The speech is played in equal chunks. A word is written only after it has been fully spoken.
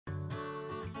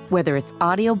Whether it's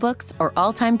audiobooks or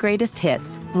all-time greatest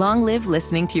hits, long live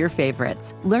listening to your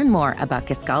favorites. Learn more about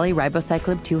Kisqali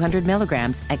Ribociclib 200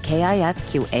 milligrams at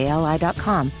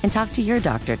KISQALI.com and talk to your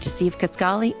doctor to see if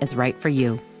Kisqali is right for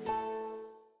you.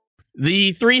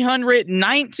 The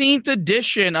 319th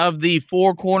edition of the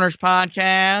Four Corners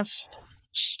podcast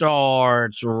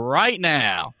starts right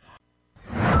now.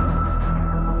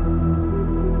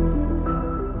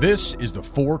 This is the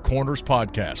Four Corners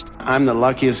podcast. I'm the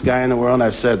luckiest guy in the world.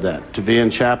 I've said that. To be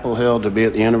in Chapel Hill, to be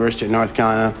at the University of North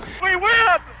Carolina. We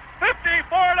win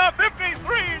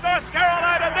 54-53. North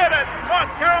Carolina did it. North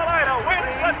Carolina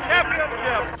wins the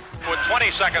championship. With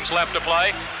 20 seconds left to play,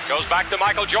 goes back to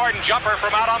Michael Jordan. Jumper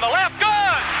from out on the left.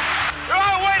 Good!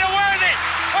 Oh, way to Worthy!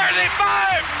 Worthy 5!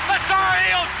 The Tar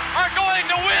Heels are going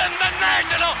to win the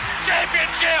national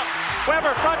championship!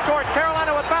 Weber front court, Carolina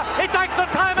with foul. He takes the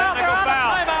timeout. They're out of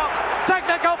timeout.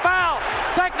 Technical foul.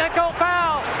 Technical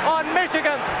foul on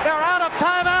Michigan. They're out of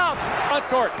timeout. Front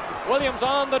court. Williams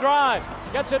on the drive.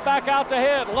 Gets it back out to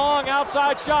hit. Long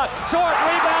outside shot. Short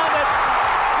rebounded.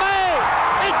 May.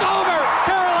 It's over.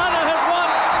 Carolina has won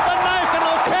the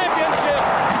national championship.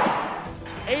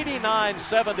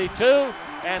 89-72.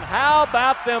 And how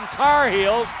about them Tar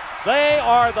Heels? They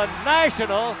are the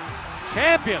national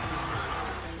champions.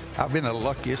 I've been the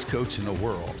luckiest coach in the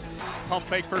world. Pump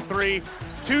fake for three.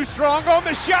 Too strong on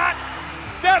the shot.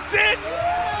 That's it.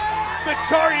 The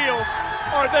Tar Heels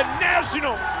are the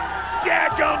national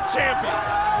daggum champions.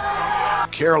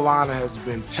 Carolina has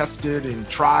been tested and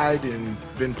tried and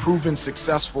been proven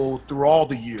successful through all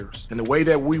the years. And the way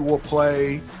that we will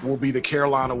play will be the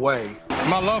Carolina way.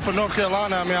 My love for North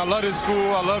Carolina, I love this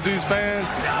school, I love these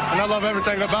fans, and I love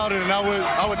everything about it, and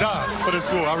I would die for this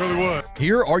school, I really would.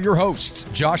 Here are your hosts,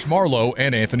 Josh Marlowe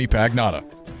and Anthony Pagnotta.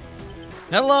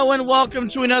 Hello and welcome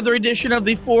to another edition of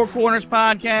the Four Corners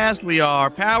podcast. We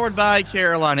are powered by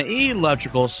Carolina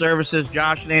Electrical Services.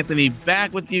 Josh and Anthony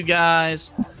back with you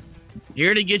guys,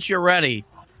 here to get you ready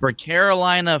for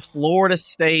Carolina, Florida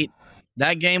State.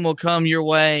 That game will come your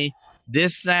way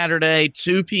this Saturday,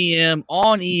 2 p.m.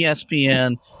 on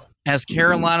ESPN, as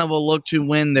Carolina will look to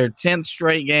win their 10th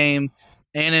straight game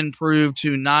and improve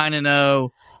to 9-0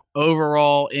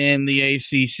 overall in the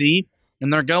ACC.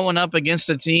 And they're going up against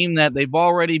a team that they've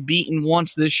already beaten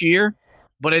once this year,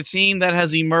 but a team that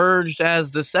has emerged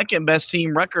as the second best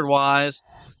team record-wise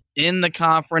in the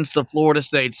conference, the Florida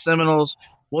State Seminoles.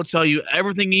 We'll tell you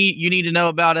everything you need to know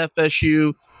about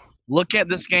FSU. Look at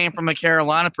this game from a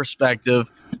Carolina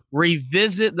perspective,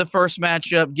 revisit the first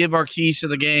matchup, give our keys to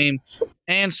the game,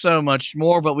 and so much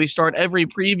more. But we start every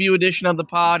preview edition of the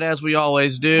pod, as we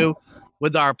always do,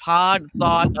 with our pod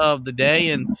thought of the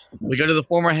day. And we go to the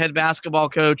former head basketball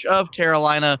coach of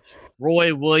Carolina,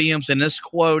 Roy Williams, and this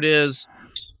quote is,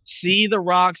 "See the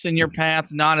rocks in your path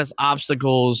not as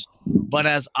obstacles, but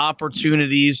as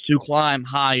opportunities to climb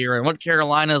higher." And what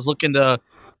Carolina is looking to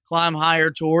climb higher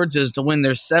towards is to win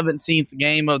their 17th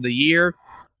game of the year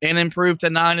and improve to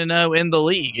 9-0 in the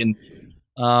league. And,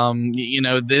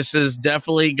 this is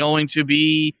definitely going to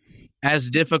be as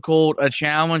difficult a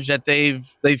challenge that they've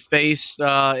faced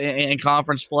in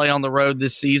conference play on the road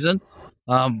this season.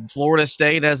 Florida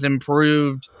State has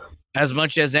improved as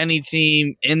much as any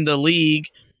team in the league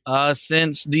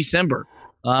since December.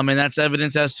 And that's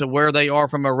evidence as to where they are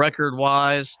from a record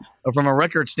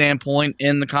standpoint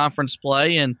in the conference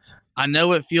play. And I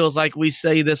know it feels like we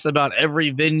say this about every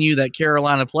venue that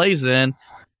Carolina plays in,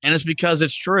 and it's because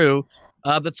it's true.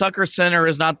 The Tucker Center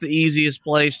is not the easiest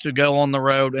place to go on the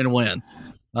road and win.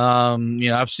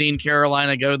 I've seen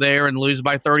Carolina go there and lose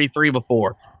by 33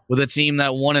 before with a team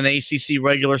that won an ACC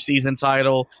regular season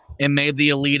title and made the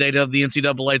Elite Eight of the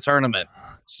NCAA tournament.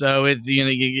 So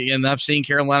and I've seen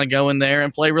Carolina go in there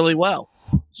and play really well.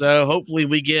 So hopefully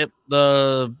we get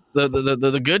the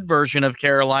good version of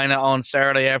Carolina on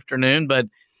Saturday afternoon, but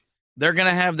they're going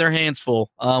to have their hands full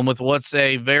with what's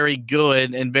a very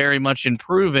good and very much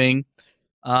improving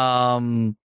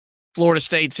Florida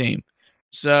State team.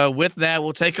 So with that,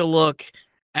 we'll take a look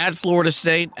at Florida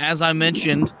State. As I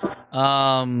mentioned,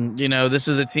 this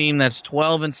is a team that's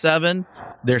 12-7.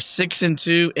 They're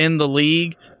 6-2 in the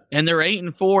league, and they're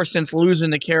 8-4 since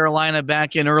losing to Carolina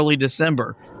back in early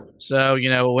December. So,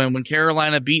 when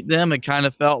Carolina beat them, it kind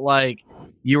of felt like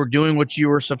you were doing what you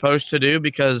were supposed to do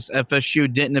because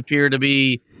FSU didn't appear to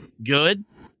be good.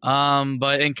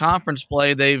 But in conference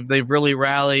play, they've really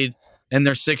rallied, and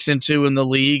they're 6-2 in the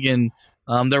league, and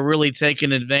they're really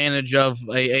taking advantage of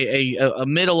a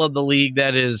middle of the league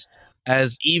that is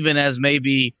as even as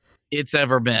maybe it's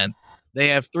ever been. They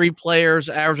have three players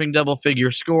averaging double-figure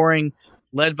scoring,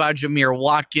 led by Jameer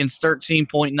Watkins,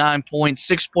 13.9 points,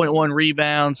 6.1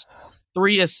 rebounds,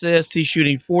 3 assists. He's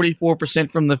shooting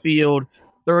 44% from the field,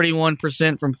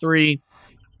 31% from three.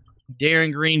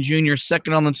 Darren Green Jr.,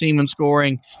 second on the team in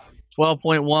scoring,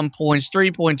 12.1 points,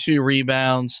 3.2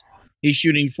 rebounds. He's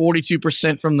shooting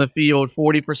 42% from the field,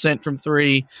 40% from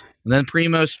three. And then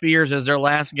Primo Spears as their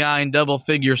last guy in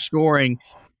double-figure scoring,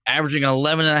 averaging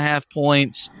 11.5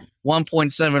 points,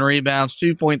 1.7 rebounds,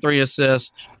 2.3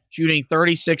 assists, shooting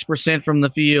 36% from the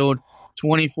field,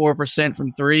 24%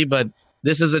 from three. But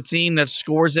this is a team that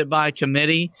scores it by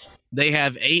committee. They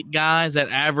have 8 guys that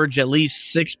average at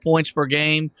least 6 points per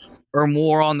game or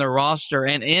more on their roster.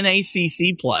 And in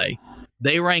ACC play,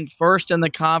 they ranked first in the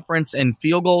conference in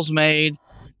field goals made,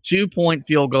 2-point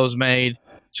field goals made,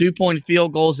 2-point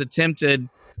field goals attempted,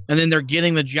 and then they're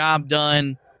getting the job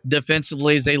done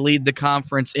defensively as they lead the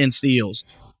conference in steals.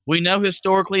 We know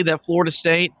historically that Florida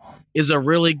State is a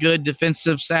really good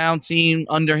defensive sound team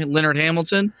under Leonard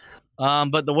Hamilton,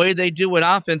 but the way they do it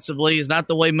offensively is not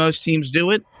the way most teams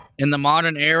do it. In the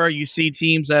modern era, you see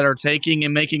teams that are taking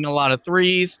and making a lot of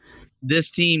threes.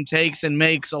 This team takes and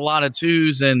makes a lot of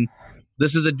twos, and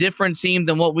this is a different team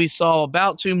than what we saw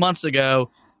about 2 months ago,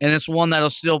 and it's one that'll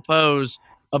still pose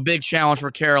a big challenge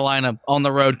for Carolina on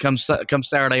the road come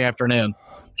Saturday afternoon.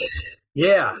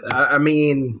 Yeah, I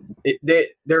mean,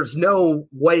 there's no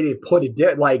way to put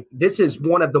it. Like, this is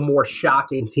one of the more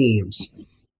shocking teams,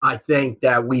 I think,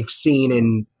 that we've seen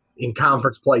in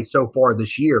conference play so far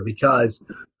this year, because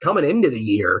coming into the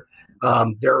year,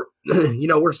 there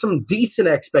were some decent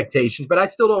expectations, but I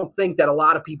still don't think that a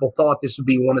lot of people thought this would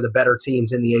be one of the better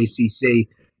teams in the ACC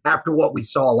after what we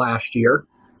saw last year.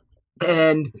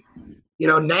 And,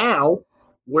 now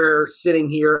we're sitting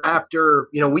here after,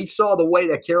 we saw the way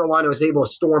that Carolina was able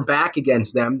to storm back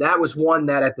against them. That was one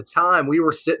that at the time we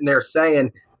were sitting there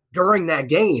saying during that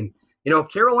game, if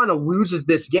Carolina loses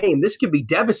this game, this could be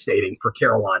devastating for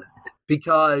Carolina,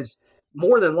 because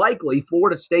more than likely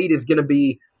Florida State is going to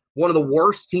be one of the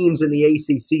worst teams in the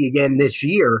ACC again this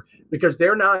year, because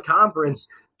their non-conference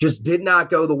just did not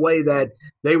go the way that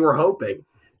they were hoping.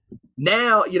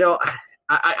 Now,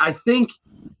 I think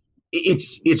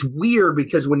it's weird,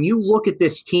 because when you look at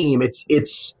this team,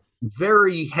 it's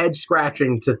very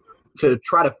head-scratching to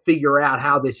try to figure out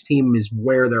how this team is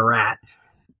where they're at.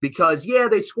 Because, yeah,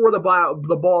 they score the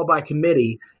ball by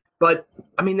committee, but,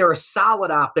 I mean, they're a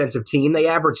solid offensive team. They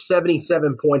average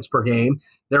 77 points per game.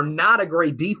 They're not a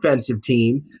great defensive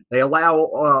team. They allow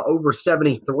over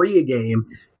 73 a game.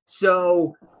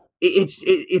 So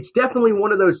it's definitely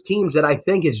one of those teams that I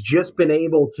think has just been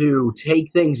able to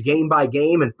take things game by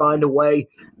game and find a way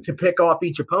to pick off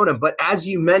each opponent. But as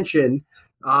you mentioned,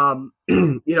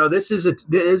 this is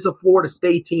a Florida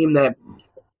State team that,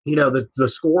 the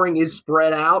scoring is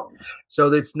spread out.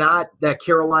 So it's not that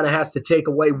Carolina has to take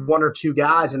away 1 or 2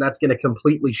 guys and that's going to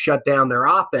completely shut down their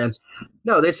offense.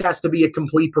 No, this has to be a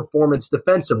complete performance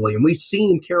defensively. And we've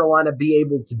seen Carolina be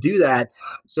able to do that.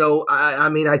 So,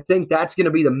 I think that's going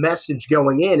to be the message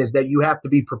going in, is that you have to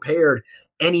be prepared.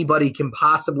 Anybody can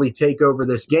possibly take over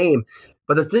this game.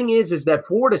 But the thing is that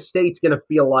Florida State's going to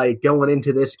feel like going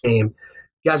into this game,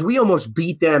 guys, we almost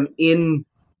beat them in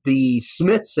the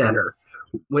Smith Center.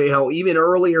 Even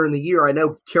earlier in the year, I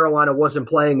know Carolina wasn't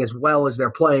playing as well as they're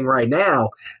playing right now,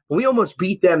 but we almost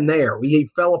beat them there. We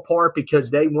fell apart because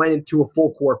they went into a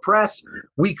full court press.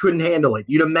 We couldn't handle it.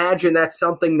 You'd imagine that's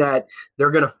something that they're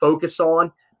going to focus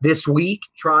on this week,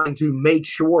 trying to make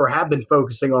sure, or have been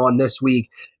focusing on this week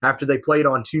after they played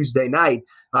on Tuesday night.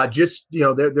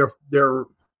 They're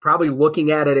probably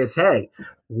looking at it as, hey,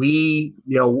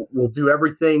 we'll do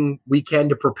everything we can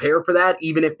to prepare for that,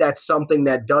 even if that's something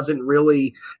that doesn't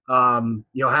really,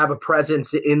 have a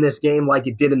presence in this game like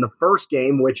it did in the first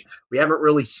game, which we haven't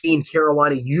really seen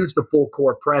Carolina use the full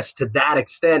court press to that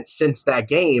extent since that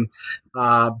game.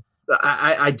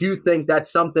 I do think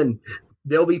that's something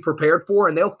they'll be prepared for,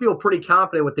 and they'll feel pretty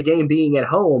confident with the game being at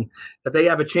home that they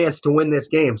have a chance to win this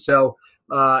game. So,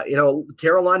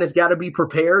 Carolina's got to be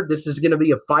prepared. This is going to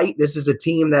be a fight. This is a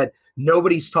team that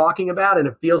nobody's talking about, and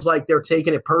it feels like they're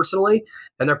taking it personally,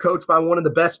 and they're coached by one of the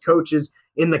best coaches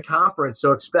in the conference.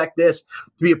 So expect this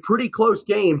to be a pretty close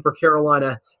game for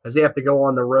Carolina as they have to go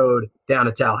on the road down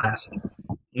to Tallahassee.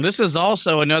 This is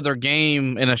also another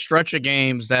game in a stretch of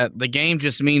games that the game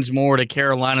just means more to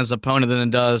Carolina's opponent than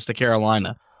it does to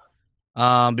Carolina.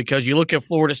 Because you look at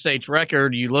Florida State's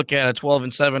record, you look at a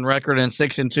 12-7 record and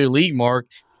 6-2 league mark,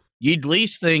 you'd at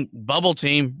least think bubble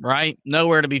team, right?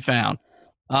 Nowhere to be found.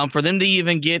 For them to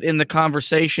even get in the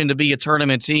conversation to be a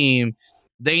tournament team,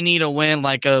 they need a win,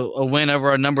 like a win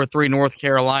over a number 3 North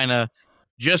Carolina,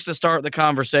 just to start the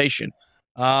conversation.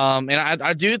 And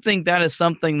I do think that is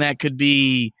something that could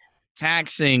be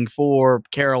taxing for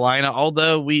Carolina,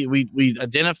 although we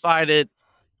identified it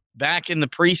back in the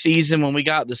preseason when we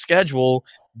got the schedule.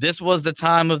 This was the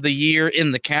time of the year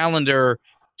in the calendar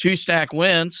to stack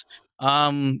wins.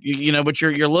 But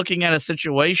you're looking at a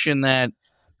situation that,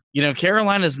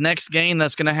 Carolina's next game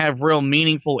that's going to have real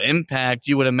meaningful impact,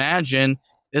 you would imagine,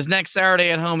 is next Saturday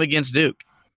at home against Duke,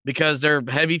 because they're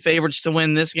heavy favorites to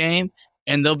win this game,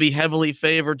 and they'll be heavily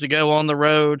favored to go on the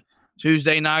road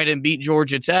Tuesday night and beat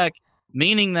Georgia Tech,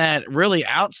 meaning that really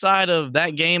outside of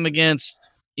that game against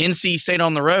NC State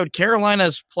on the road,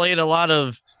 Carolina's played a lot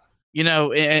of,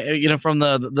 from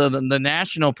the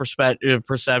national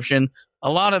perception, a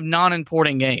lot of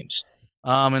non-important games.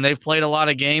 And they've played a lot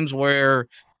of games where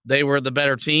they were the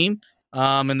better team,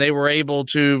 and they were able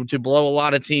to blow a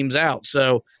lot of teams out.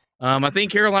 So I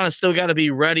think Carolina's still got to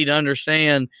be ready to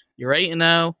understand you're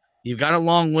 8-0, you've got a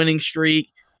long winning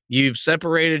streak, you've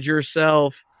separated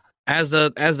yourself as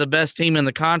the best team in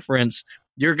the conference.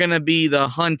 You're going to be the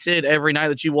hunted every night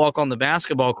that you walk on the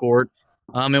basketball court.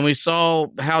 And we saw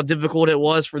how difficult it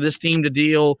was for this team to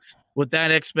deal with that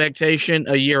expectation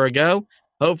a year ago.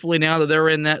 Hopefully now that they're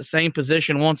in that same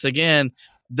position once again,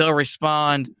 they'll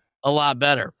respond a lot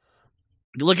better.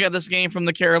 You look at this game from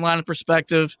the Carolina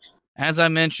perspective, as I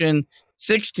mentioned,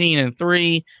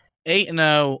 16-3,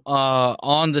 8-0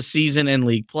 on the season in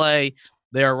league play.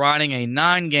 They are riding a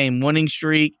 9-game winning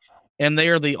streak, and they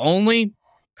are the only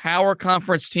power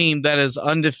conference team that is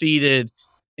undefeated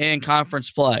in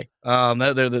conference play.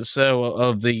 So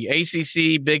of the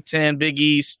ACC, Big Ten, Big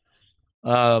East,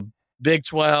 Big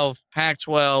 12,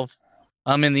 Pac-12,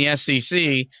 in the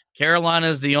SEC, Carolina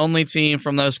is the only team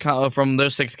from those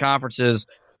 6 conferences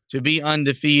to be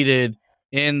undefeated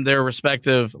in their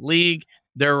respective league.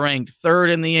 They're ranked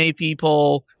 3rd in the AP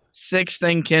poll, 6th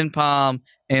in KenPom,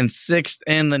 and 6th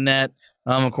in the net.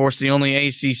 Of course, the only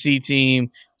ACC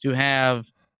team to have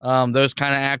those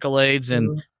kind of accolades.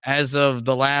 And as of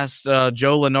the last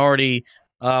Joe Lunardi,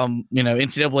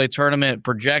 NCAA tournament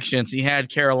projections, he had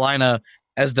Carolina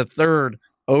as the 3rd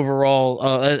overall,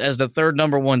 as the 3rd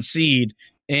number 1 seed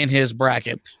in his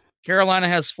bracket. Carolina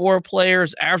has 4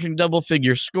 players averaging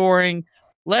double-figure scoring,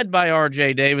 led by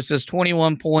R.J. Davis, has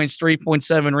 21 points,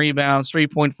 3.7 rebounds,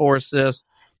 3.4 assists.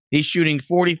 He's shooting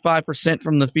 45%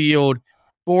 from the field,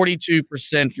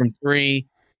 42% from 3.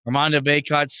 Armando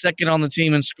Bacot, 2nd on the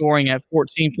team in scoring at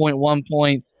 14.1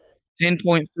 points,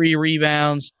 10.3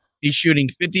 rebounds. He's shooting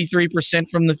 53%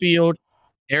 from the field.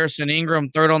 Harrison Ingram,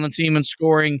 3rd on the team in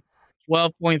scoring,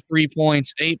 12.3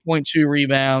 points, 8.2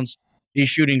 rebounds. He's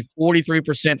shooting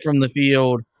 43% from the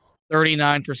field,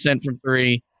 39% from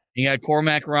 3. You got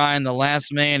Cormac Ryan, the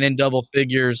last man in double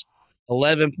figures,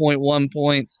 11.1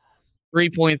 points,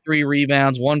 3.3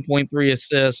 rebounds, 1.3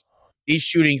 assists. He's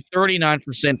shooting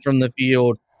 39% from the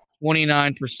field,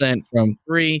 29% from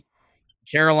 3.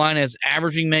 Carolina is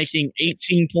making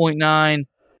 18.9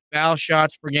 foul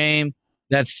shots per game.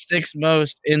 That's 6th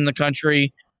most in the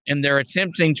country. And they're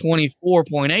attempting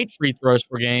 24.8 free throws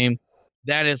per game.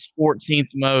 That is 14th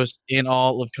most in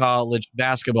all of college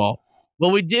basketball. Well,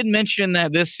 we did mention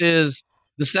that this is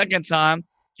the 2nd time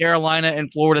Carolina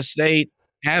and Florida State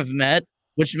have met,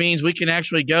 which means we can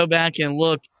actually go back and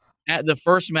look at the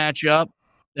first matchup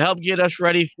to help get us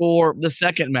ready for the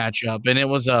second matchup. And it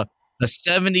was a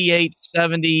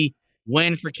 78-70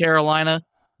 win for Carolina.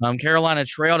 Carolina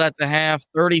trailed at the half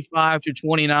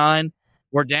 35-29.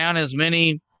 We're down as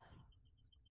many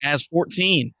as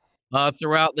 14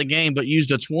 throughout the game, but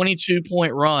used a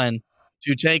 22-point run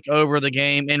to take over the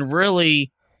game, and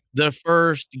really the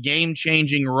first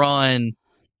game-changing run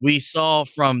we saw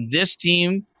from this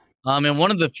team, and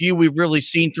one of the few we've really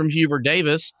seen from Hubert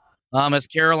Davis, as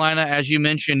Carolina, as you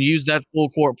mentioned, used that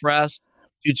full-court press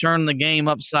to turn the game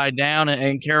upside down,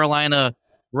 and Carolina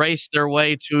raced their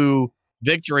way to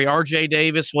victory. R.J.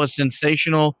 Davis was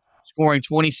sensational, scoring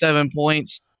 27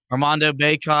 points. Armando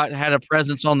Bacot had a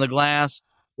presence on the glass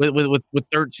with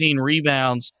 13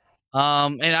 rebounds.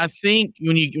 And I think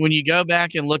when you go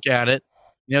back and look at it,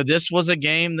 this was a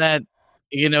game that,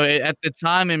 at the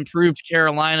time improved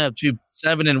Carolina to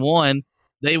 7-1.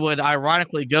 They would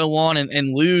ironically go on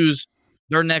and lose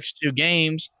their next 2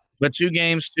 games, but 2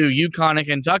 games to UConn and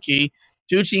Kentucky,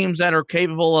 2 teams that are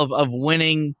capable of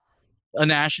winning a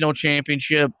national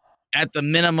championship, at the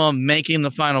minimum making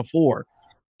the Final Four.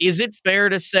 Is it fair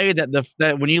to say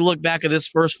that when you look back at this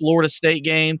first Florida State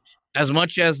game, as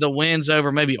much as the wins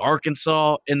over maybe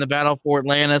Arkansas in the Battle for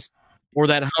Atlantis, or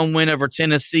that home win over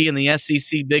Tennessee in the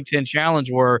SEC Big Ten Challenge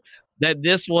were, that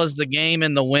this was the game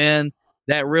and the win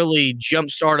that really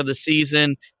jump-started the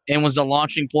season and was the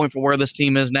launching point for where this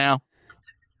team is now?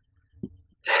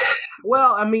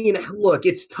 Well, I mean, look,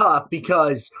 it's tough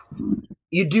because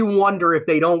you do wonder if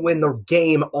they don't win the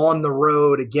game on the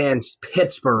road against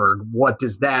Pittsburgh, what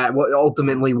does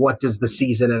the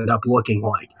season end up looking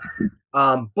like?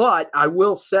 But I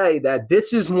will say that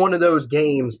this is one of those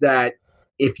games that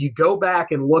if you go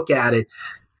back and look at it,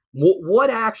 what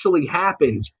actually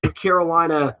happens if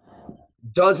Carolina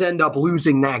does end up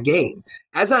losing that game?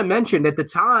 As I mentioned at the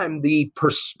time, the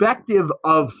perspective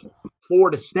of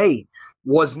Florida State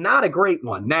was not a great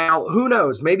one. Now, who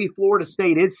knows? Maybe Florida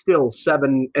State is still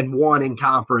 7-1 in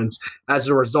conference as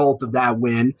a result of that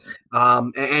win.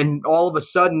 And all of a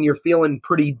sudden you're feeling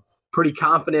pretty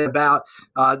confident about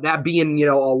that being,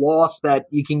 a loss that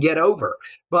you can get over.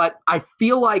 But I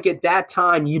feel like at that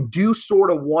time you do sort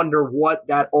of wonder what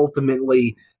that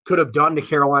ultimately could have done to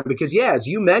Carolina because, yeah, as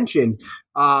you mentioned,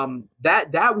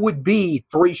 that would be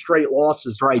 3 straight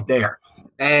losses right there.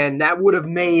 And that would have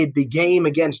made the game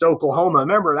against Oklahoma.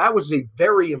 Remember, that was a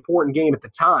very important game at the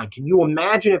time. Can you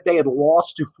imagine if they had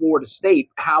lost to Florida State,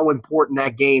 how important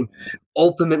that game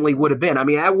ultimately would have been? I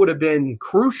mean, that would have been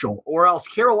crucial, or else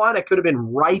Carolina could have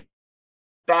been right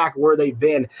back where they've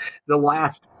been the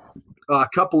last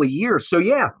couple of years. So,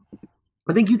 yeah,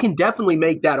 I think you can definitely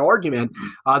make that argument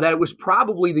that it was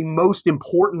probably the most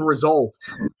important result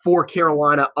for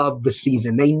Carolina of the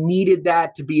season. They needed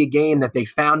that to be a game that they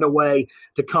found a way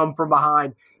to come from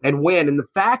behind and win. And the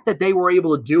fact that they were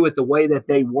able to do it the way that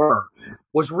they were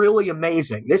was really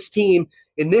amazing. This team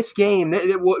in this game,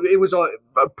 it was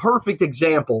a perfect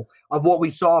example of what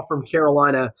we saw from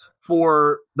Carolina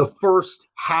for the first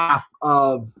half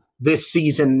of this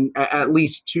season, at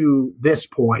least to this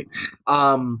point.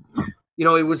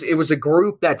 It was a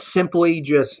group that simply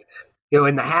just,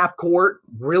 in the half court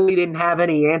really didn't have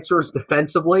any answers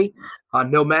defensively.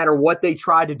 No matter what they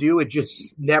tried to do, it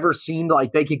just never seemed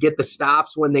like they could get the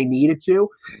stops when they needed to.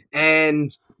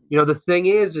 And, the thing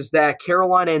is that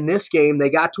Carolina in this game, they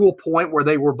got to a point where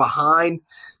they were behind.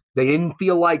 They didn't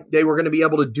feel like they were going to be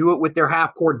able to do it with their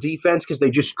half-court defense because they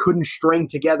just couldn't string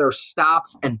together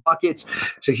stops and buckets.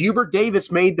 So Hubert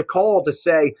Davis made the call to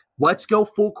say, let's go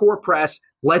full-court press.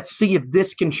 Let's see if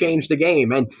this can change the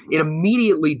game. And it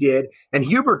immediately did. And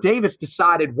Hubert Davis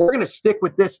decided we're going to stick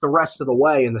with this the rest of the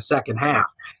way in the second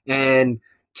half. And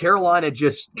Carolina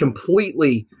just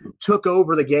completely took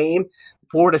over the game.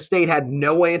 Florida State had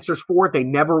no answers for it. They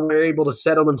never were able to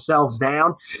settle themselves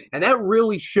down. And that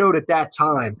really showed at that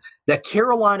time that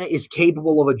Carolina is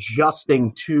capable of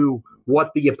adjusting to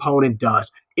what the opponent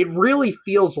does. It really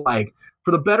feels like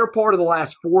for the better part of the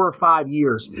last 4 or 5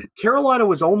 years, Carolina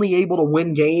was only able to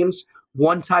win games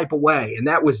one type of way, and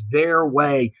that was their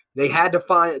way. They had to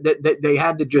find that they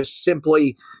had to just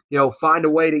simply, find a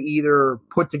way to either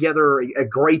put together a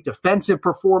great defensive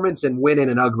performance and win in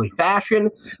an ugly fashion,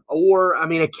 or,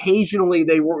 occasionally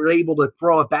they were able to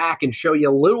throw it back and show you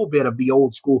a little bit of the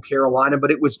old school Carolina,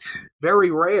 but it was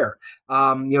very rare.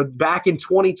 Back in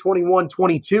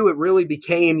 2021-22, it really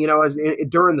became,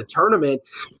 during the tournament,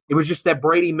 it was just that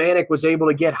Brady Manick was able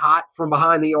to get hot from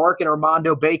behind the arc and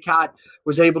Armando Bacot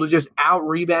was able to just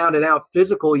out-rebound and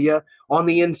out-physical you on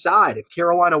the inside. If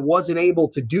Carolina wasn't able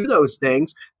to do those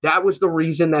things, that was the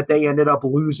reason that they ended up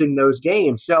losing those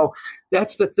games. So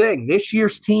that's the thing. This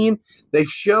year's team, they've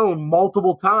shown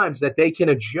multiple times that they can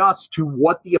adjust to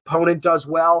what the opponent does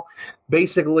well,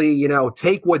 basically,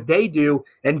 take what they do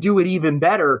and do it even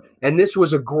better. And this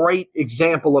was a great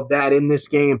example of that in this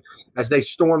game as they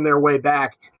stormed their way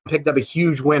back, picked up a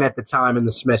huge win at the time in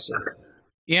the Smith Center.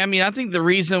 Yeah, I think the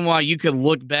reason why you could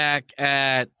look back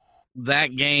at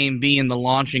that game being the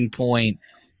launching point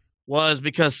was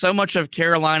because so much of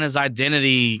Carolina's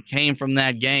identity came from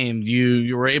that game.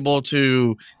 You were able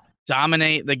to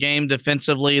dominate the game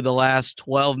defensively the last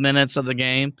 12 minutes of the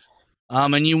game,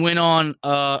 and you went on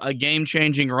a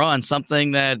game-changing run,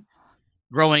 something that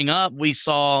growing up we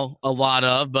saw a lot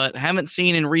of but haven't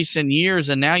seen in recent years.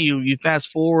 And now you fast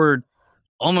forward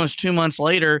almost 2 months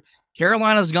later,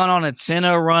 Carolina's gone on a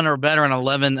 10-0 run or better in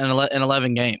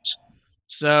 11 games.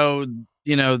 So,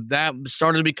 that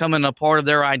started becoming a part of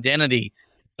their identity,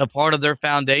 a part of their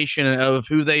foundation of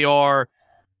who they are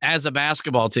as a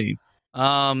basketball team.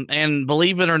 And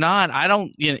believe it or not, I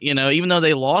don't, even though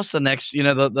they lost the next,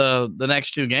 the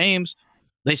next 2 games,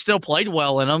 they still played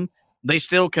well in them. They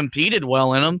still competed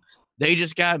well in them. They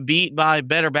just got beat by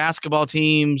better basketball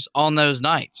teams on those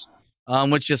nights.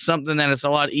 Which is something that it's a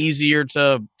lot easier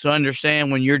to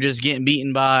understand when you're just getting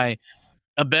beaten by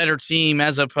a better team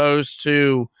as opposed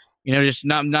to, just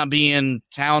not being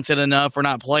talented enough or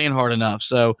not playing hard enough.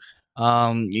 So,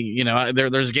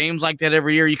 there's games like that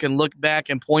every year you can look back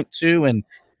and point to. And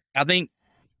I think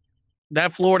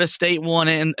that Florida State one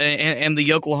and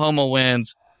the Oklahoma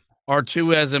wins are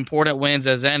two as important wins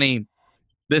as any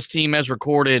this team has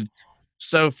recorded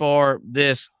so far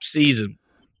this season.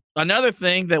 Another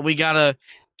thing that we got to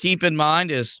keep in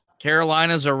mind is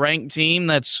Carolina's a ranked team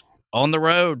that's on the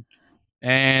road.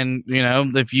 And,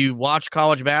 if you watch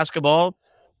college basketball,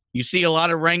 you see a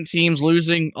lot of ranked teams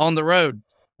losing on the road.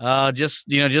 Just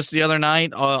the other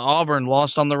night, Auburn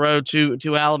lost on the road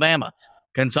to Alabama.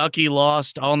 Kentucky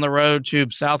lost on the road to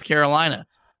South Carolina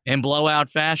in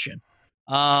blowout fashion.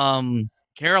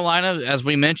 Carolina, as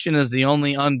we mentioned, is the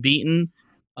only unbeaten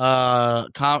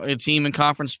team in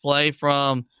conference play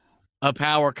from a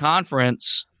power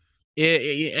conference.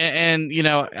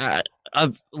 A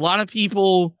lot of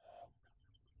people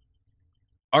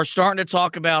are starting to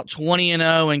talk about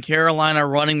 20-0 and Carolina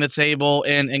running the table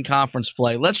in conference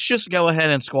play. Let's just go ahead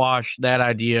and squash that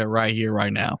idea right here,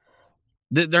 right now.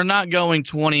 They're not going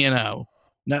 20-0.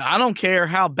 Now, I don't care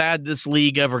how bad this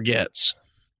league ever gets.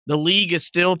 The league is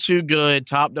still too good,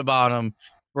 top to bottom,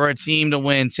 for a team to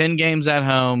win 10 games at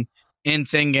home and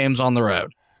 10 games on the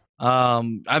road.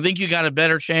 I think you got a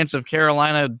better chance of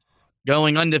Carolina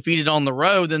going undefeated on the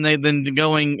road than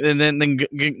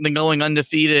going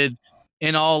undefeated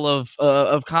in all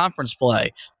of conference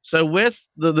play. So with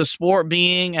the sport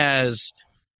being as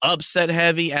upset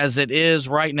heavy as it is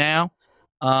right now,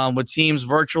 with teams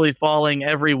virtually falling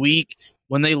every week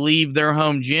when they leave their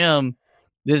home gym,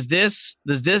 does this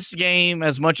game,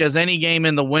 as much as any game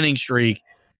in the winning streak,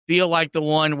 feel like the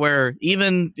one where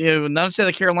even, not to say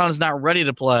that Carolina's not ready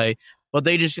to play, but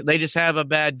they just have a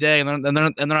bad day and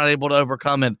they're not able to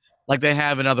overcome it like they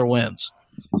have in other wins?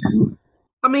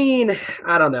 I mean,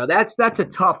 I don't know. That's a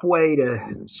tough way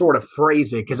to sort of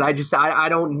phrase it, because I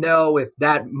don't know if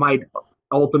that might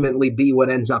ultimately be what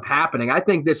ends up happening. I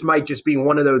think this might just be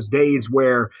one of those days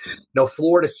where,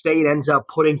 Florida State ends up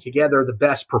putting together the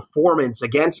best performance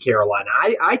against Carolina.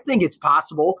 I think it's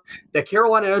possible that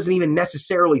Carolina doesn't even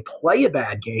necessarily play a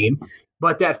bad game,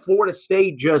 but that Florida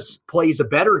State just plays a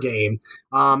better game.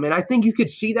 And I think you could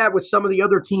see that with some of the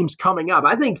other teams coming up.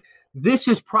 I think this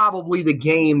is probably the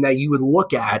game that you would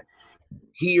look at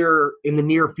here in the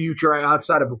near future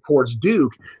outside of course,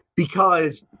 Duke,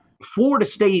 because Florida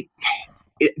State,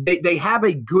 they have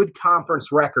a good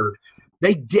conference record.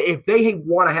 If they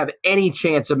want to have any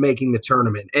chance of making the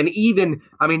tournament, and even,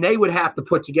 they would have to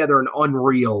put together an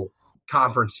unreal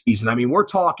conference season. We're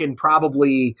talking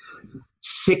probably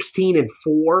 16-4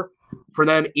 for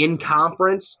them in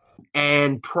conference,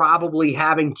 and probably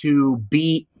having to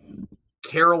beat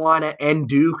Carolina and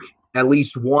Duke at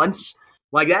least once.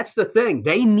 Like, that's the thing.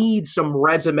 They need some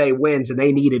resume wins, and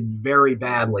they need it very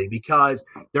badly because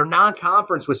their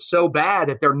non-conference was so bad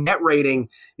that their net rating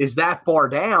is that far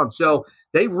down. So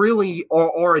they really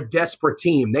are a desperate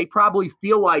team. They probably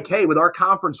feel like, hey, with our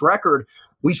conference record,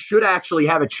 we should actually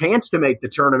have a chance to make the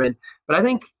tournament. But I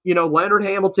think, Leonard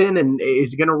Hamilton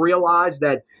is going to realize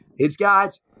that his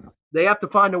guys, they have to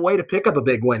find a way to pick up a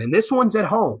big win. And this one's at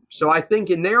home. So I think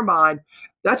in their mind,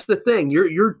 that's the thing.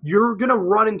 You're going to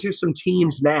run into some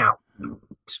teams now,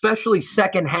 especially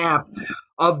second half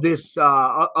of this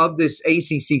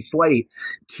ACC slate,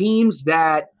 teams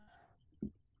that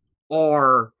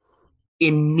are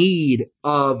in need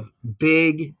of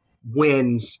big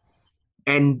wins.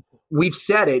 And we've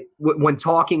said it when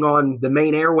talking on the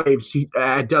main airwaves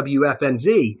at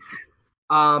WFNZ.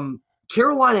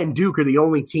 Carolina and Duke are the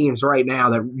only teams right now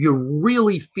that you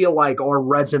really feel like are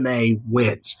resume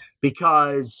wins,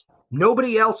 because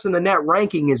nobody else in the net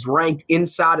ranking is ranked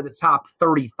inside of the top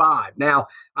 35. Now,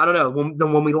 I don't know,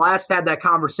 when we last had that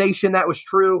conversation, that was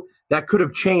true. That could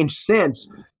have changed since,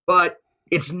 but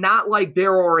it's not like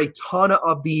there are a ton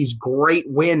of these great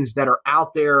wins that are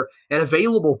out there and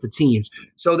available to teams.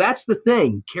 So that's the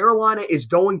thing. Carolina is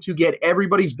going to get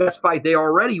everybody's best fight. They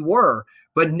already were.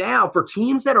 But now for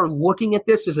teams that are looking at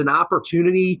this as an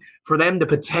opportunity for them to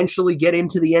potentially get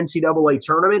into the NCAA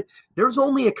tournament, there's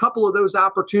only a couple of those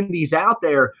opportunities out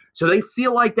there. So they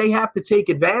feel like they have to take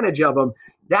advantage of them.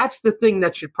 That's the thing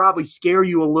that should probably scare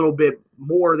you a little bit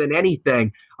more than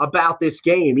anything about this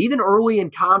game. Even early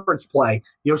in conference play,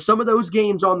 some of those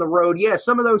games on the road,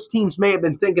 some of those teams may have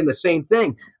been thinking the same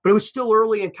thing, but it was still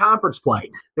early in conference play.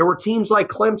 There were teams like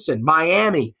Clemson,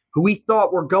 Miami, who we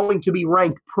thought were going to be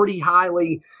ranked pretty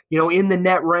highly, in the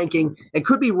net ranking, and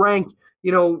could be ranked,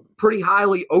 pretty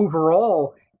highly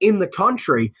overall in the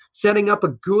country, setting up a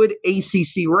good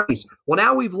ACC race. Well,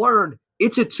 now we've learned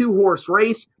it's a two-horse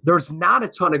race. There's not a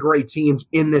ton of great teams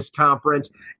in this conference,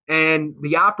 and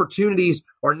the opportunities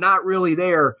are not really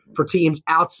there for teams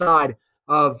outside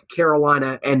of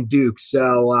Carolina and Duke.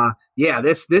 So,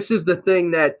 this is the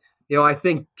thing that, I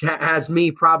think has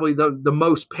me probably the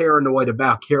most paranoid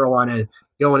about Carolina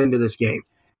going into this game.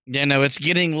 Yeah, no, it's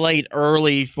getting late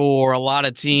early for a lot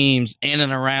of teams in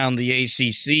and around the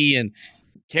ACC, and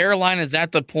Carolina's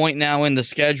at the point now in the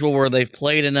schedule where they've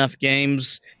played enough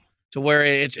games to where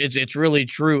it's really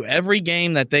true. Every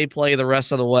game that they play the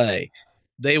rest of the way,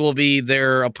 they will be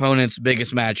their opponent's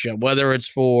biggest matchup, whether it's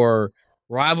for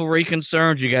rivalry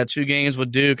concerns. You got 2 games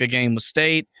with Duke, a game with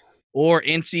State, or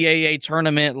NCAA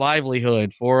tournament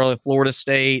livelihood for Florida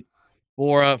State,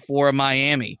 for a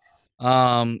Miami.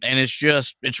 And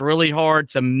it's really hard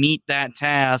to meet that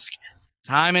task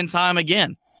time and time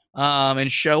again,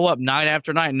 and show up night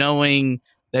after night knowing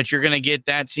that you're going to get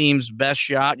that team's best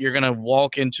shot. You're going to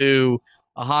walk into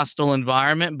a hostile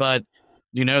environment, but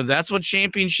that's what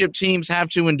championship teams have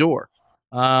to endure.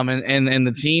 And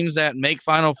the teams that make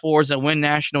Final Fours, that win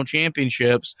national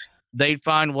championships, they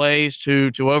find ways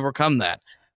to overcome that.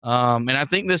 And I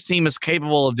think this team is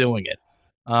capable of doing it.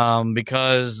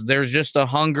 Because there's just a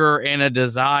hunger and a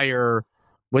desire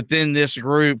within this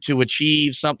group to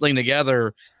achieve something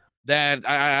together that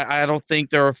I don't think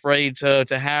they're afraid to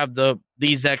have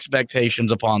these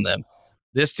expectations upon them.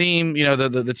 This team,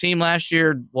 the team last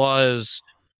year was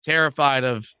terrified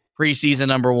of preseason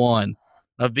number 1,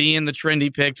 of being the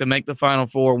trendy pick to make the Final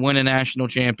Four, win a national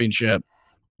championship.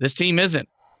 This team isn't,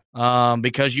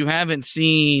 because you haven't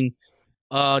seen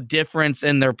a difference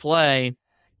in their play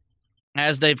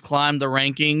as they've climbed the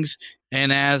rankings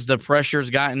and as the pressure's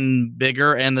gotten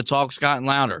bigger and the talk's gotten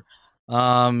louder.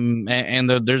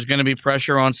 There's going to be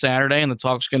pressure on Saturday, and the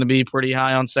talk's going to be pretty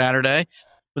high on Saturday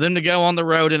for them to go on the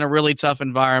road in a really tough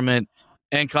environment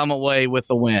and come away with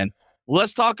a win.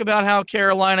 Let's talk about how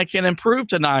Carolina can improve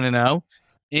to 9-0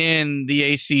 in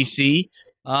the ACC.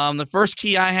 The first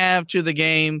key I have to the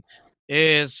game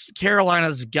is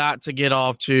Carolina's got to get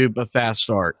off to a fast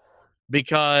start.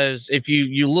 Because if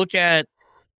you look at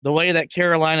the way that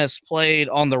Carolina's played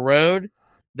on the road,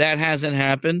 that hasn't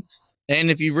happened.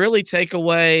 And if you really take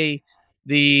away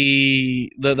the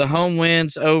home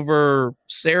wins over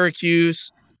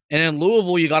Syracuse and in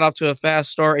Louisville, you got off to a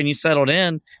fast start and you settled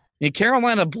in. And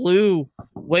Carolina blew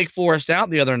Wake Forest out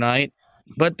the other night,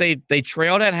 but they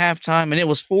trailed at halftime, and it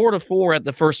was 4-4 at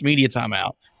the first media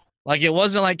timeout. Like, it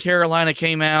wasn't like Carolina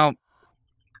came out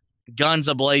guns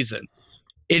a-blazing.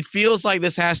 It feels like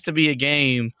this has to be a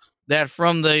game that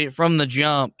from the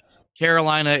jump,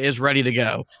 Carolina is ready to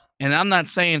go. And I'm not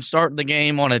saying start the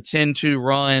game on a 10-2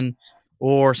 run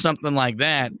or something like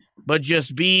that, but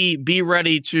just be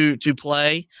ready to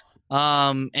play,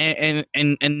 and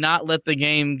not let the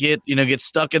game get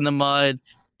stuck in the mud,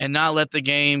 and not let the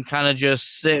game kind of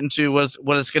just sit into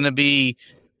what is going to be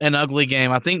an ugly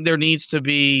game. I think there needs to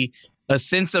be a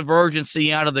sense of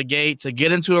urgency out of the gate to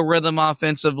get into a rhythm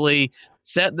offensively,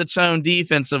 set the tone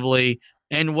defensively,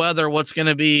 and weather what's going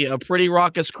to be a pretty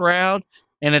raucous crowd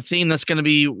and a team that's going to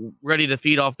be ready to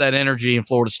feed off that energy in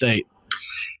Florida State.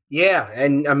 Yeah,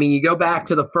 and I mean, you go back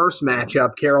to the first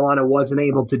matchup, Carolina wasn't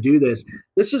able to do this.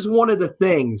 This is one of the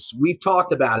things we've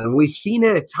talked about, and we've seen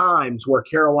it at times where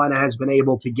Carolina has been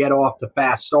able to get off to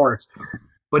fast starts.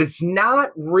 But it's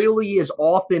not really as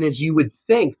often as you would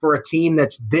think for a team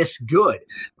that's this good.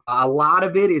 A lot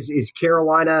of it is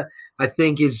Carolina, I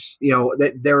think, is,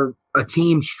 that they're a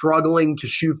team struggling to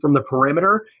shoot from the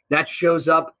perimeter. That shows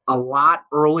up a lot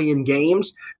early in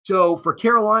games. So for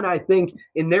Carolina, I think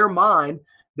in their mind,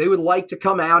 they would like to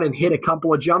come out and hit a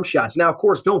couple of jump shots. Now, of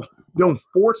course, don't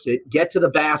force it. Get to the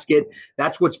basket.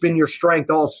 That's what's been your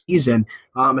strength all season.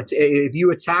 If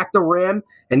you attack the rim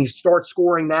and you start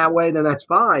scoring that way, then that's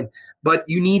fine. But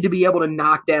you need to be able to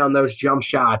knock down those jump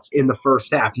shots in the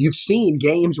first half. You've seen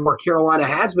games where Carolina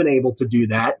has been able to do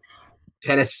that.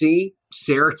 Tennessee,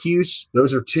 Syracuse,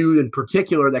 those are 2 in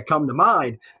particular that come to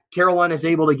mind. Carolina is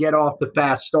able to get off the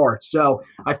fast starts. So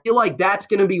I feel like that's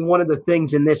going to be one of the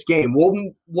things in this game.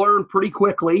 We'll learn pretty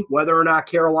quickly whether or not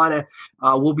Carolina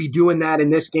will be doing that in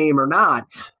this game or not.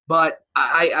 But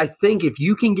I think if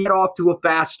you can get off to a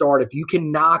fast start, if you can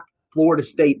knock Florida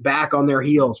State back on their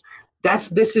heels,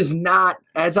 this is not,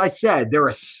 as I said, they're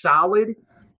a solid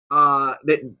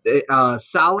offensive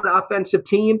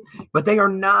team, but they are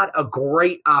not a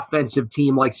great offensive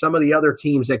team like some of the other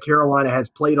teams that Carolina has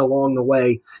played along the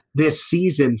way this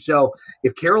season. So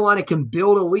if Carolina can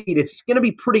build a lead, it's going to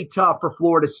be pretty tough for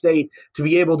Florida State to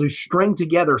be able to string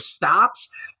together stops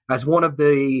as one of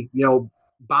the,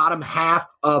 bottom half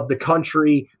of the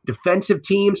country defensive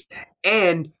teams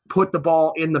and put the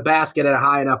ball in the basket at a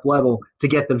high enough level to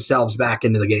get themselves back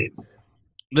into the game.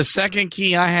 The second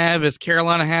key I have is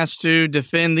Carolina has to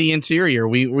defend the interior.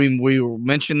 We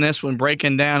mentioned this when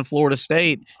breaking down Florida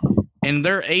State. In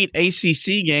their 8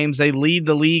 ACC games, they lead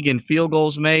the league in field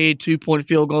goals made, 2-point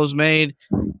field goals made,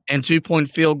 and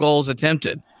 2-point field goals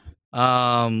attempted.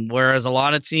 Whereas a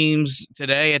lot of teams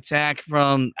today attack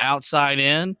from outside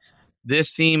in,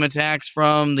 this team attacks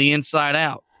from the inside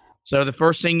out. So the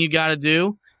first thing you got to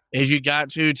do is you got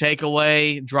to take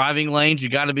away driving lanes. You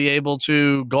got to be able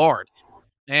to guard.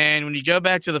 And when you go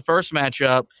back to the first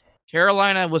matchup,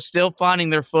 Carolina was still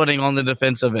finding their footing on the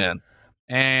defensive end.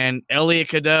 And Elliot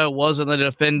Cadeau wasn't the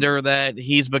defender that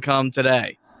he's become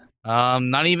today.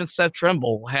 Not even Seth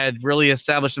Trimble had really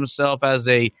established himself as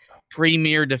a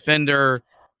premier defender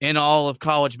in all of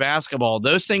college basketball.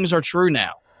 Those things are true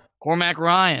now. Cormac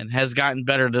Ryan has gotten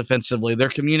better defensively. Their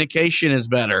communication is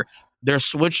better. Their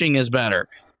switching is better.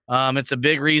 It's a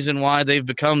big reason why they've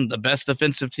become the best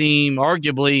defensive team,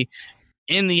 arguably,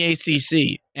 in the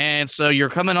ACC. And so you're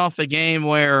coming off a game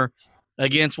where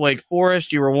against Wake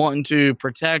Forest, you were wanting to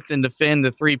protect and defend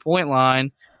the three-point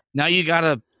line. Now you got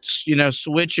to,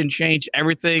 switch and change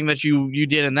everything that you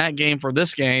did in that game for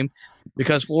this game,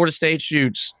 because Florida State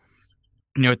shoots,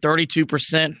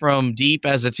 32% from deep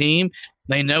as a team.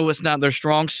 They know it's not their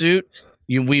strong suit.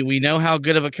 We know how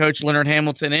good of a coach Leonard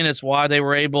Hamilton is. It's why they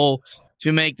were able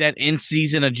to make that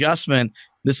in-season adjustment.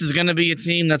 This is going to be a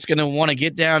team that's going to want to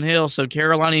get downhill, so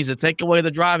Carolina needs to take away the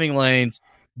driving lanes,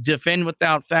 defend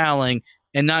without fouling,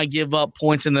 and not give up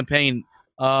points in the paint,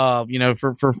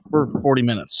 for 40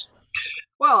 minutes.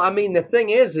 Well, I mean, the thing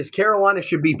is Carolina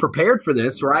should be prepared for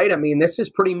this, right? I mean, this is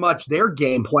pretty much their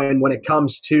game plan when it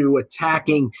comes to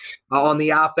attacking on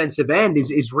the offensive end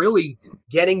is really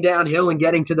getting downhill and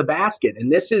getting to the basket.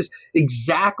 And this is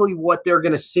exactly what they're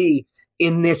going to see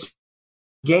in this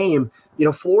game.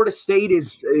 Florida State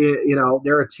is,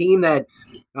 they're a team that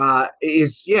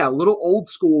is a little old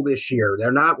school this year.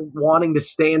 They're not wanting to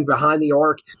stand behind the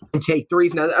arc and take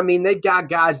threes. Now, I mean, they've got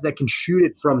guys that can shoot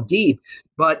it from deep,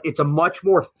 but it's a much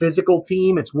more physical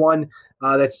team. It's one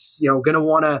that's, going to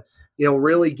want to,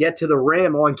 really get to the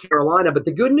rim on Carolina. But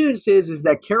the good news is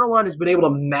that Carolina has been able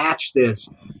to match this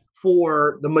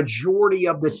for the majority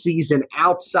of the season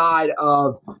outside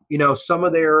of, some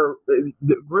of their,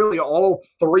 really all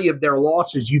three of their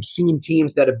losses. You've seen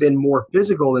teams that have been more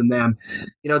physical than them.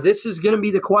 This is going to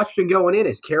be the question going in.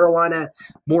 Is Carolina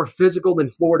more physical than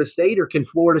Florida State, or can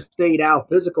Florida State out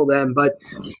physical them? But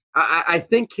I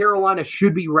think Carolina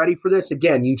should be ready for this.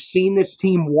 Again, you've seen this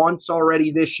team once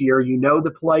already this year. You know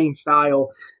the playing style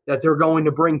that they're going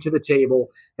to bring to the table.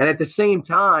 And at the same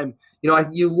time,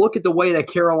 you look at the way that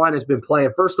Carolina's been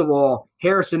playing. First of all,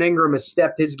 Harrison Ingram has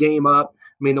stepped his game up.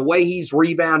 I mean, the way he's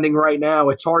rebounding right now,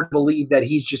 it's hard to believe that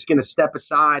he's just going to step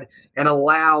aside and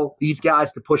allow these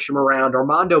guys to push him around.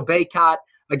 Armando Bacot,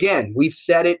 again, we've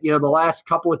said it, the last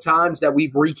couple of times that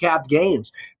we've recapped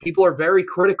games. People are very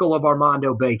critical of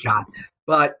Armando Bacot,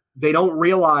 but they don't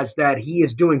realize that he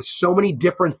is doing so many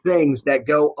different things that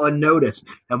go unnoticed.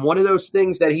 And one of those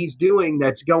things that he's doing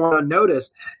that's going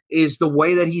unnoticed is the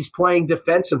way that he's playing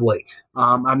defensively.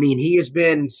 He has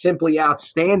been simply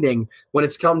outstanding when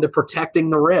it's come to protecting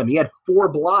the rim. He had 4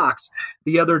 blocks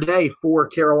the other day for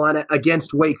Carolina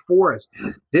against Wake Forest.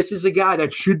 This is a guy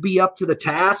that should be up to the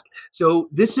task. So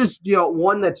this is,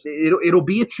 one that's it'll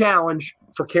be a challenge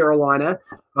for Carolina.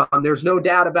 There's no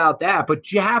doubt about that.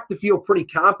 But you have to feel pretty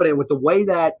confident with the way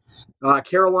that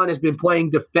Carolina has been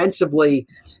playing defensively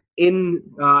in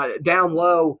down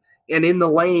low and in the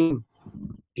lane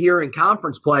here in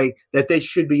conference play, that they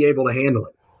should be able to handle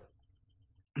it.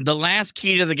 The last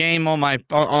key to the game on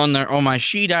my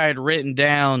sheet, I had written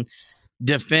down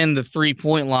defend the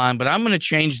 3-point line, but I'm going to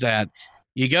change that.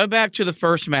 You go back to the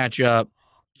first matchup.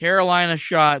 Carolina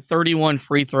shot 31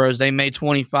 free throws. They made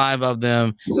 25 of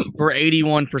them for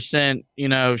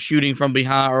 81%, shooting from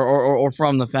behind or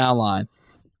from the foul line.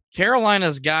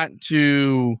 Carolina's got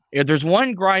to, if there's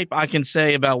one gripe I can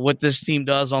say about what this team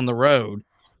does on the road,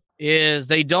 is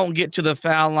they don't get to the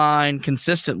foul line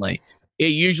consistently. It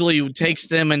usually takes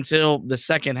them until the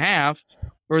second half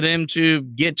for them to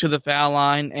get to the foul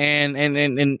line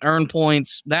and earn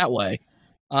points that way.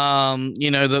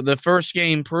 The first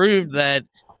game proved that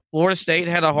Florida State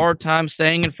had a hard time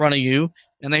staying in front of you,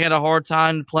 and they had a hard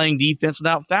time playing defense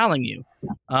without fouling you.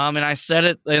 And I said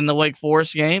it in the Wake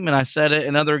Forest game, and I said it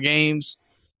in other games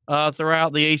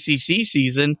throughout the ACC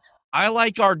season. I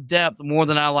like our depth more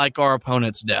than I like our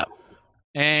opponent's depth.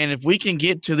 And if we can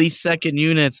get to these second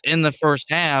units in the first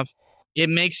half, it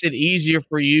makes it easier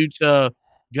for you to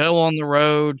go on the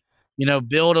road,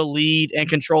 build a lead and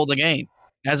control the game,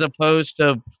 as opposed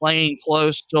to playing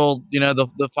close till,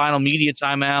 the final media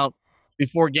timeout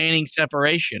before gaining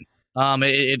separation.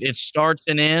 It starts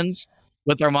and ends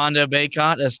with Armando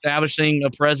Bacot establishing a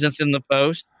presence in the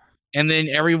post, and then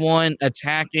everyone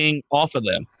attacking off of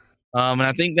them. And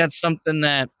I think that's something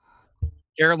that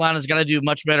Carolina's going to do a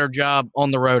much better job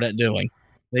on the road at doing.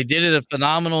 They did it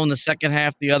phenomenal in the second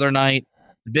half the other night.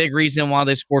 The big reason why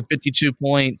they scored 52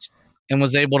 points and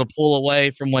was able to pull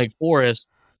away from Wake Forest.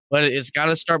 But it's got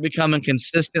to start becoming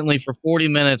consistently for 40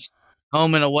 minutes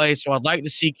home and away. So I'd like to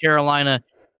see Carolina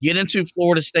get into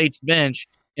Florida State's bench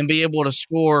and be able to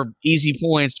score easy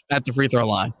points at the free throw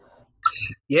line.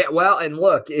 Yeah, well, and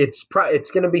look, it's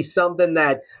going to be something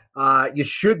that you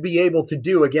should be able to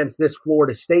do against this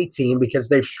Florida State team because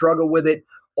they've struggled with it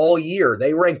all year.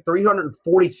 They ranked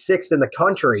 346th in the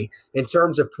country in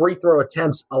terms of free throw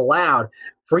attempts allowed.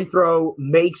 Free throw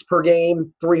makes per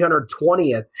game,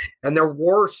 320th. And their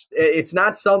worst, it's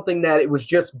not something that it was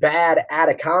just bad at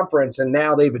a conference and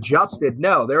now they've adjusted.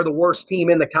 No, they're the worst team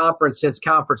in the conference since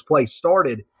conference play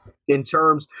started in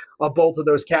terms of both of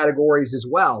those categories as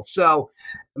well. So,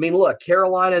 I mean, look,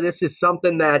 Carolina, this is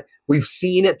something that we've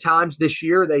seen at times this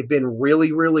year. They've been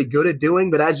really, really good at doing.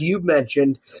 But as you've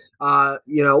mentioned,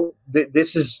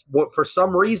 this is what, for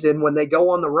some reason, when they go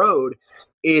on the road,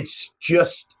 it's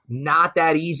just not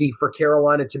that easy for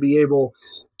Carolina to be able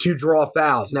to draw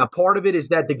fouls. Now, part of it is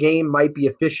that the game might be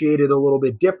officiated a little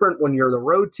bit different when you're the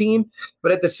road team,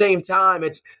 but at the same time,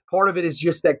 part of it is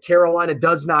just that Carolina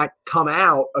does not come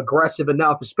out aggressive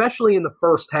enough, especially in the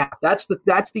first half. That's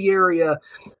the area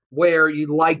where you'd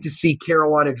like to see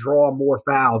Carolina draw more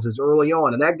fouls is early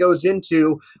on, and that goes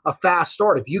into a fast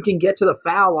start. If you can get to the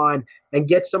foul line and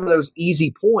get some of those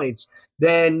easy points,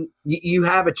 then you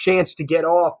have a chance to get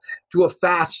off to a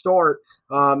fast start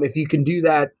if you can do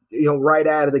that, right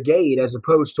out of the gate, as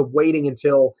opposed to waiting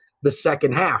until the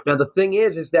second half. Now, the thing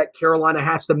is that Carolina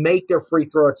has to make their free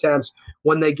throw attempts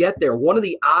when they get there. One of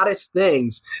the oddest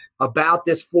things about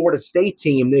this Florida State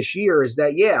team this year is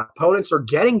that, opponents are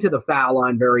getting to the foul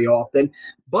line very often,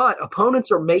 but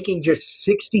opponents are making just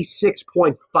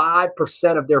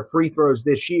 66.5% of their free throws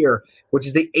this year, which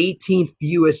is the 18th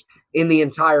fewest in the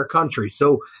entire country.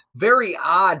 So very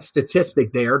odd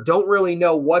statistic there. Don't really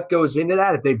know what goes into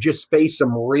that, if they've just faced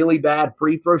some really bad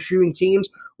free throw shooting teams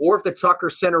or if the Tucker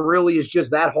Center really is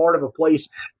just that hard of a place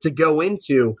to go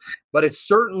into. But it's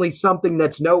certainly something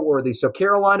that's noteworthy. So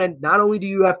Carolina, not only do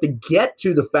you have to get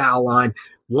to the foul line,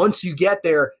 once you get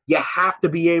there, you have to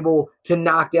be able to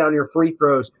knock down your free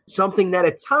throws, something that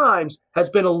at times has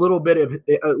been a little bit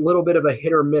of a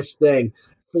hit or miss thing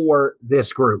for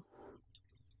this group.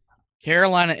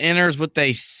 Carolina enters with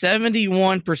a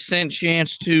 71%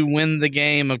 chance to win the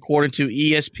game, according to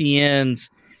ESPN's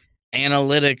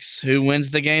analytics. Who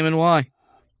wins the game and why?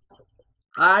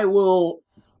 I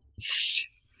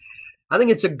think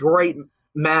it's a great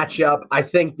matchup. I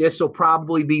think this will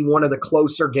probably be one of the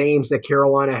closer games that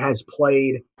Carolina has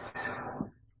played.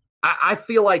 I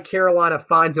feel like Carolina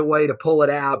finds a way to pull it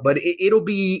out, but it'll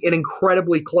be an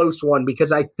incredibly close one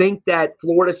because I think that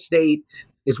Florida State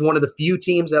is one of the few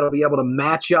teams that'll be able to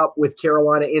match up with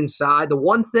Carolina inside. The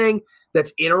one thing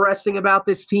that's interesting about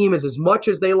this team is as much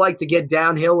as they like to get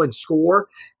downhill and score,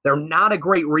 they're not a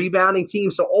great rebounding team.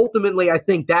 So ultimately, I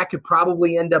think that could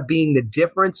probably end up being the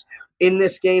difference in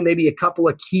this game, maybe a couple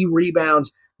of key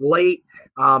rebounds late.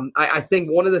 I think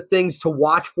one of the things to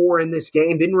watch for in this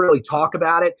game, didn't really talk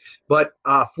about it, but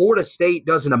Florida State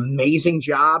does an amazing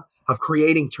job of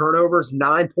creating turnovers,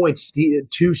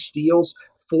 9.2 steals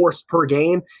forced per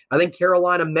game. I think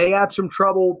Carolina may have some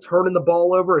trouble turning the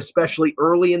ball over, especially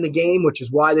early in the game, which is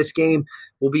why this game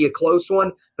will be a close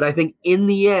one. But I think in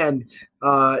the end,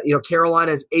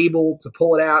 Carolina is able to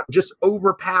pull it out, just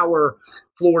overpower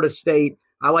Florida State.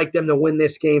 I like them to win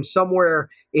this game somewhere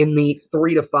in the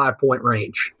 3 to 5 point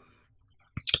range.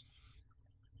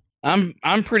 I'm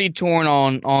pretty torn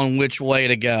on which way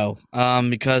to go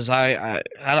because I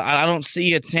don't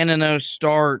see a 10-0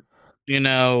 start,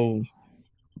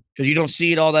 because you don't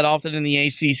see it all that often in the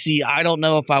ACC. I don't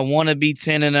know if I want to be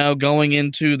 10-0 going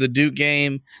into the Duke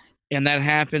game, and that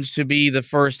happens to be the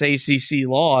first ACC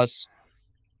loss.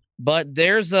 But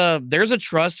there's a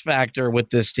trust factor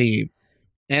with this team,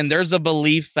 and there's a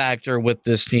belief factor with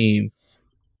this team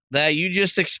that you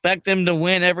just expect them to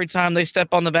win every time they step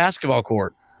on the basketball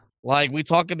court. Like we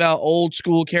talk about old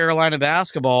school Carolina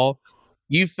basketball,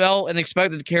 you felt and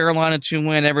expected Carolina to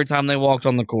win every time they walked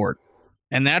on the court.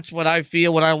 And that's what I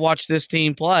feel when I watch this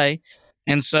team play.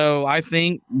 And so I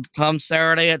think come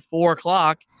Saturday at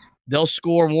 4:00, they'll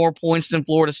score more points than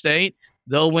Florida State.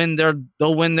 They'll win their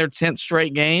 10th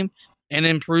straight game and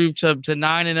improve to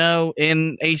 9-0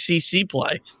 in ACC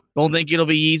play. Don't think it'll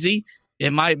be easy.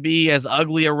 It might be as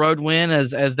ugly a road win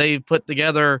as they've put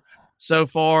together so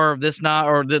far this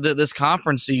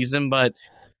conference season, but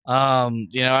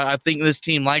I think this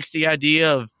team likes the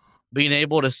idea of being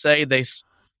able to say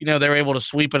they're able to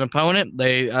sweep an opponent.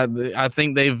 I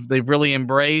think they've really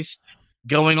embraced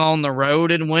going on the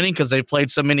road and winning because they've played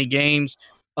so many games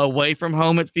away from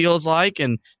home, it feels like.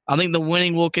 And I think the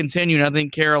winning will continue. And I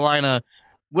think Carolina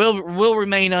will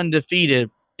remain undefeated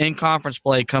in conference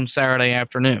play come Saturday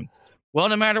afternoon. Well,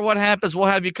 no matter what happens, we'll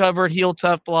have you covered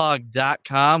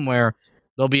HeelToughBlog.com, where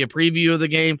there'll be a preview of the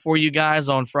game for you guys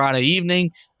on Friday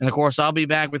evening. And, of course, I'll be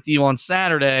back with you on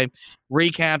Saturday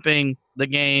recapping the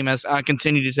game as I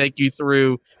continue to take you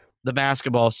through the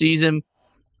basketball season.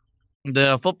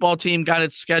 The football team got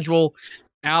its schedule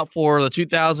out for the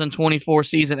 2024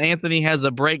 season. Anthony has a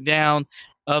breakdown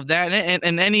of that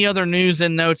and any other news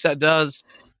and notes that does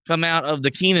come out of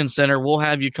the Keenan Center. We'll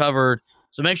have you covered.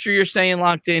 So make sure you're staying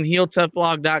locked in.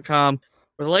 HeelToughBlog.com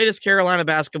for the latest Carolina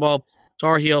basketball,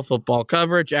 Tar Heel football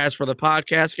coverage. As for the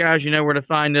podcast, guys, you know where to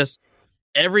find us.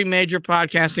 Every major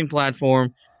podcasting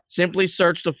platform. Simply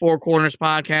search the Four Corners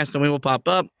Podcast and we will pop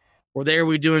up. We're there.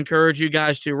 We do encourage you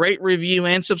guys to rate, review,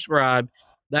 and subscribe.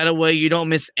 That way you don't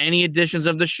miss any editions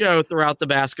of the show throughout the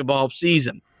basketball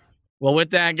season. Well, with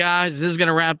that, guys, this is going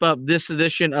to wrap up this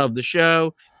edition of the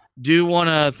show. Do want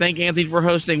to thank Anthony for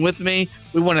hosting with me.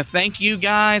 We want to thank you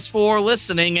guys for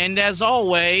listening. And as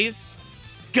always,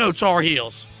 go Tar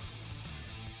Heels.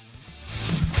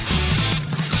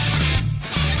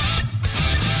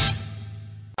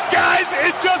 Guys,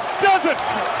 it just doesn't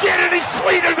get any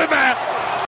sweeter than that.